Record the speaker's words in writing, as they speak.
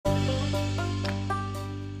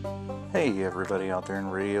Hey everybody out there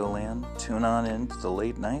in Radio Land, tune on in to the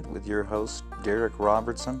late night with your host Derek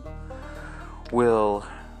Robertson. We'll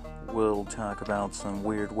talk about some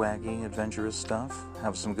weird, wacky, adventurous stuff,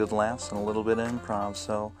 have some good laughs and a little bit of improv,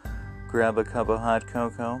 so grab a cup of hot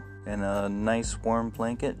cocoa and a nice warm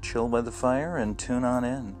blanket, chill by the fire, and tune on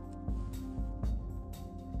in.